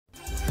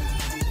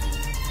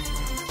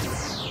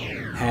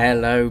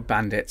Hello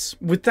bandits.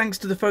 With thanks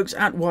to the folks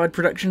at Wired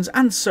Productions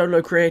and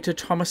solo creator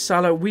Thomas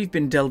Sala, we've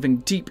been delving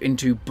deep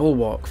into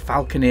Bulwark,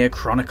 Falconeer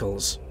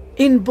Chronicles.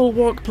 In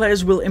Bulwark,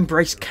 players will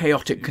embrace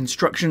chaotic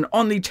construction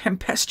on the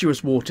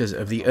tempestuous waters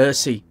of the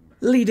Ursea.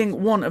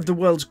 Leading one of the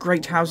world's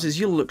great houses,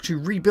 you'll look to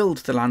rebuild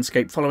the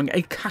landscape following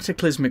a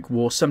cataclysmic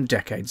war some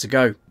decades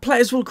ago.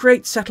 Players will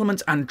create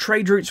settlements and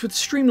trade routes with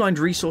streamlined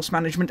resource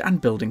management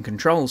and building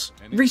controls.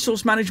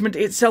 Resource management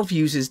itself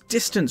uses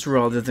distance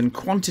rather than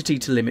quantity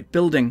to limit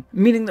building,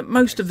 meaning that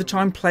most of the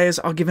time players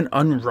are given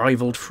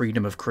unrivaled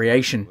freedom of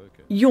creation.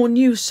 Your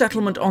new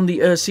settlement on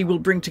the Ursea will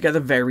bring together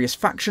various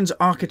factions,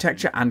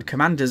 architecture and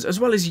commanders, as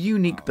well as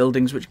unique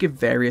buildings which give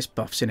various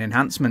buffs and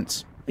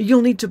enhancements.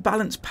 You'll need to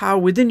balance power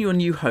within your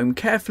new home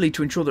carefully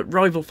to ensure that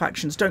rival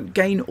factions don't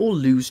gain or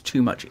lose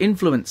too much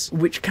influence,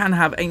 which can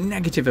have a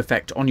negative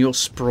effect on your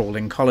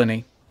sprawling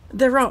colony.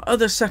 There are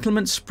other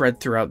settlements spread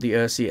throughout the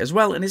Ursea as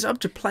well, and it's up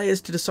to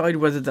players to decide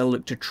whether they'll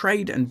look to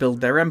trade and build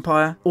their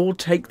empire, or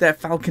take their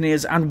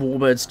falconeers and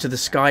warbirds to the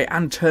sky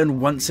and turn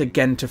once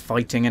again to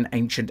fighting an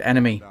ancient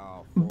enemy.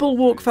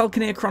 Bulwark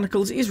Falconeer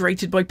Chronicles is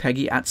rated by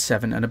PEGI at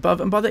 7 and above,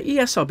 and by the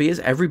ESRB as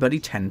Everybody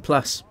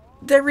 10+.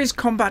 There is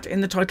combat in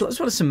the title as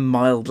well as some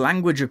mild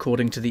language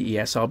according to the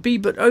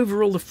ESRB, but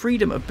overall the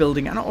freedom of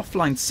building an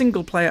offline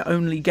single player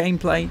only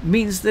gameplay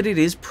means that it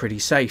is pretty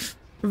safe.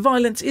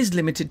 Violence is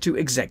limited to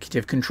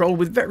executive control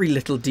with very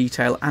little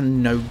detail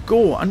and no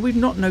gore, and we've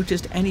not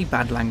noticed any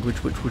bad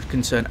language which would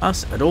concern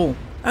us at all.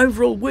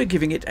 Overall, we're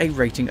giving it a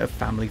rating of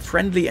family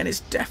friendly, and it's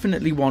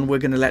definitely one we're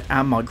going to let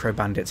our micro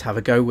bandits have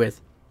a go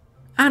with.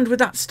 And with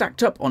that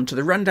stacked up onto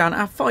the rundown,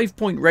 our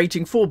 5-point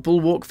rating for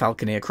Bulwark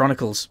Falconeer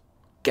Chronicles.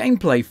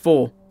 Gameplay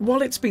 4.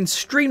 While it's been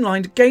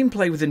streamlined,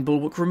 gameplay within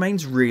Bulwark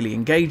remains really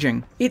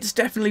engaging. It's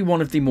definitely one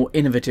of the more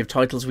innovative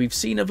titles we've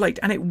seen of late,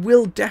 and it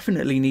will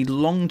definitely need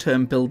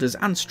long-term builders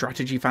and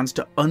strategy fans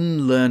to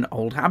unlearn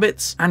old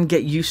habits and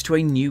get used to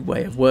a new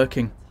way of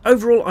working.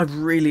 Overall, I've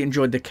really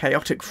enjoyed the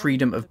chaotic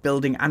freedom of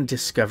building and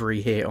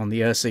discovery here on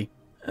the Ursea.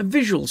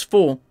 Visuals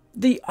 4.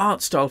 The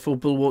art style for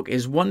Bulwark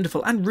is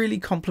wonderful and really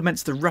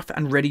complements the rough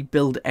and ready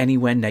build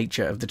anywhere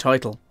nature of the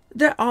title.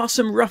 There are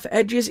some rough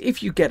edges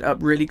if you get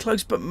up really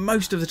close, but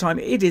most of the time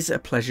it is a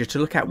pleasure to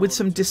look at with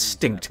some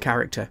distinct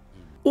character.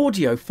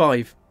 Audio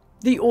 5.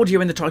 The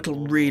audio in the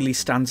title really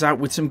stands out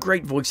with some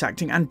great voice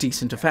acting and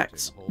decent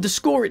effects. The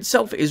score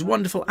itself is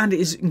wonderful and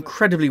is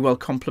incredibly well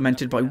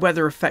complemented by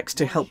weather effects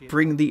to help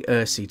bring the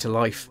Ursea to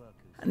life.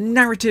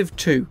 Narrative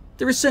 2.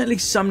 There is certainly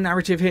some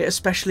narrative here,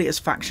 especially as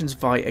factions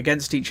vie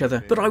against each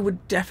other, but I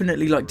would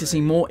definitely like to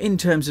see more in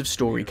terms of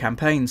story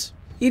campaigns.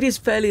 It is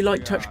fairly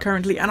light touch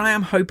currently, and I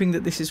am hoping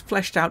that this is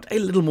fleshed out a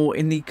little more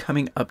in the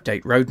coming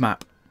update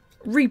roadmap.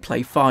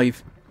 Replay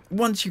 5.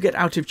 Once you get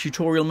out of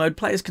tutorial mode,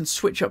 players can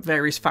switch up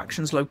various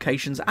factions,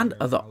 locations and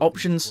other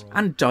options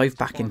and dive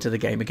back into the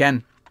game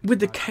again.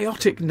 With the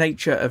chaotic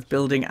nature of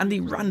building and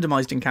the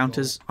randomised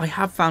encounters, I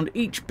have found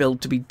each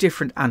build to be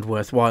different and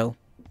worthwhile.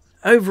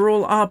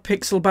 Overall, our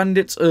Pixel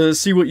Bandits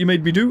see what you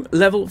made me do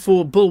level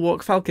for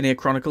Bulwark Falconeer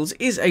Chronicles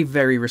is a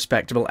very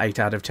respectable 8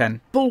 out of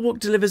 10. Bulwark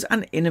delivers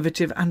an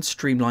innovative and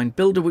streamlined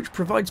builder which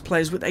provides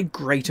players with a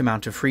great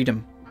amount of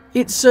freedom.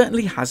 It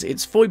certainly has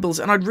its foibles,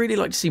 and I'd really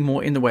like to see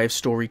more in the way of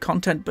story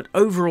content, but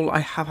overall I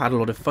have had a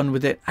lot of fun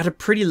with it at a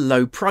pretty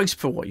low price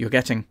for what you're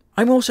getting.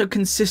 I'm also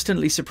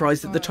consistently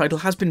surprised that the title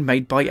has been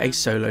made by a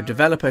solo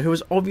developer who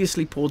has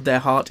obviously poured their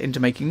heart into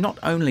making not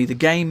only the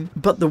game,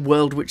 but the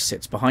world which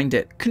sits behind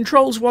it.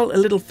 Controls, while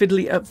a little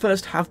fiddly at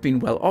first, have been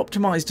well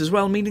optimised as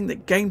well, meaning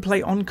that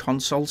gameplay on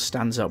console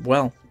stands up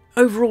well.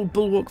 Overall,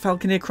 Bulwark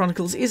Falconeer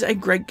Chronicles is a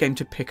great game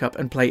to pick up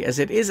and play as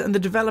it is, and the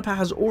developer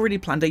has already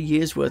planned a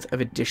year's worth of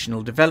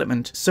additional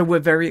development, so we're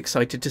very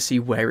excited to see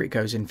where it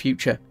goes in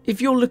future. If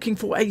you're looking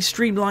for a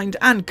streamlined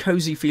and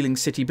cozy feeling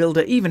city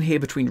builder, even here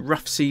between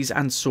rough seas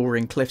and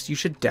soaring cliffs, you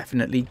should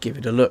definitely give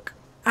it a look.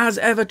 As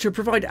ever, to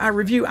provide our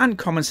review and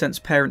common sense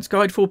parent's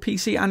guide for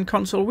PC and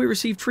console, we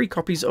received 3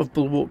 copies of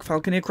Bulwark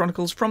Falconeer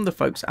Chronicles from the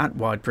folks at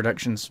Wired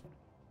Productions.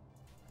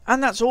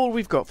 And that's all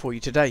we've got for you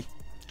today.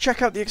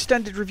 Check out the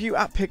extended review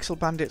at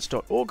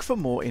pixelbandits.org for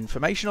more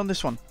information on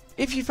this one.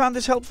 If you found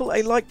this helpful,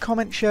 a like,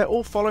 comment, share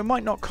or follow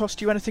might not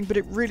cost you anything, but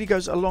it really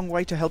goes a long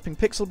way to helping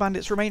Pixel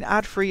Bandits remain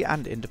ad-free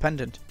and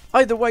independent.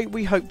 Either way,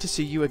 we hope to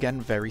see you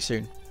again very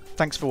soon.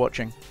 Thanks for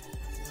watching.